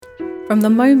From the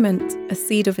moment a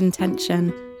seed of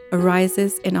intention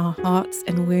arises in our hearts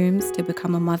and wombs to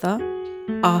become a mother,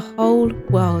 our whole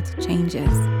world changes.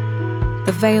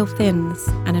 The veil thins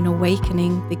and an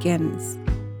awakening begins.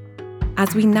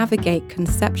 As we navigate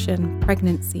conception,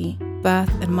 pregnancy,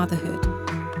 birth, and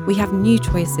motherhood, we have new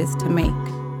choices to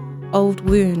make, old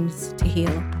wounds to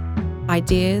heal,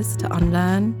 ideas to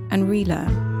unlearn and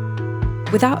relearn.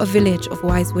 Without a village of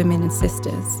wise women and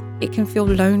sisters, it can feel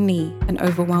lonely and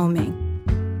overwhelming.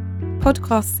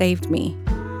 Podcasts saved me,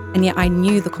 and yet I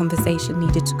knew the conversation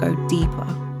needed to go deeper,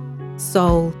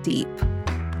 soul deep.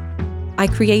 I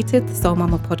created the Soul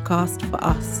Mama podcast for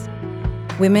us,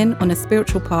 women on a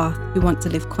spiritual path who want to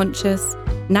live conscious,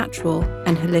 natural,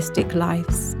 and holistic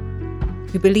lives,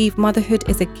 who believe motherhood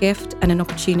is a gift and an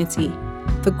opportunity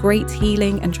for great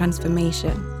healing and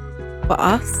transformation, for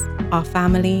us, our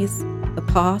families, the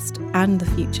past, and the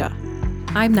future.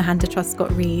 I'm Nahanda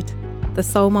Truscott-Reid, the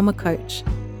Soul Mama coach.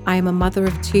 I am a mother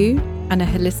of two and a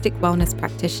holistic wellness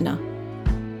practitioner.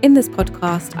 In this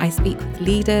podcast, I speak with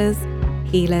leaders,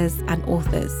 healers, and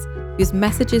authors whose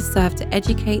messages serve to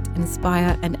educate,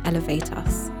 inspire, and elevate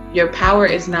us. Your power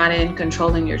is not in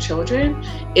controlling your children.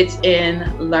 It's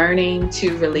in learning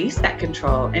to release that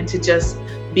control and to just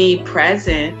be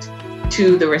present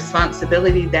to the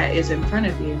responsibility that is in front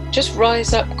of you. Just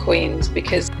rise up, queens,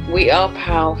 because we are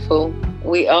powerful,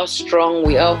 we are strong,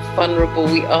 we are vulnerable,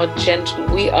 we are gentle,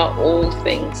 we are all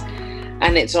things.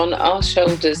 And it's on our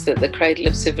shoulders that the cradle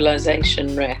of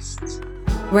civilization rests.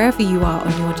 Wherever you are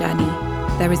on your journey,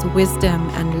 there is wisdom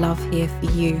and love here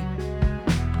for you.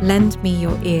 Lend me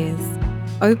your ears,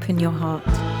 open your heart,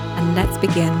 and let's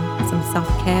begin some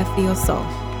self-care for your soul.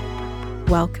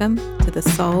 Welcome to the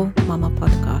Soul Mama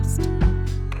podcast.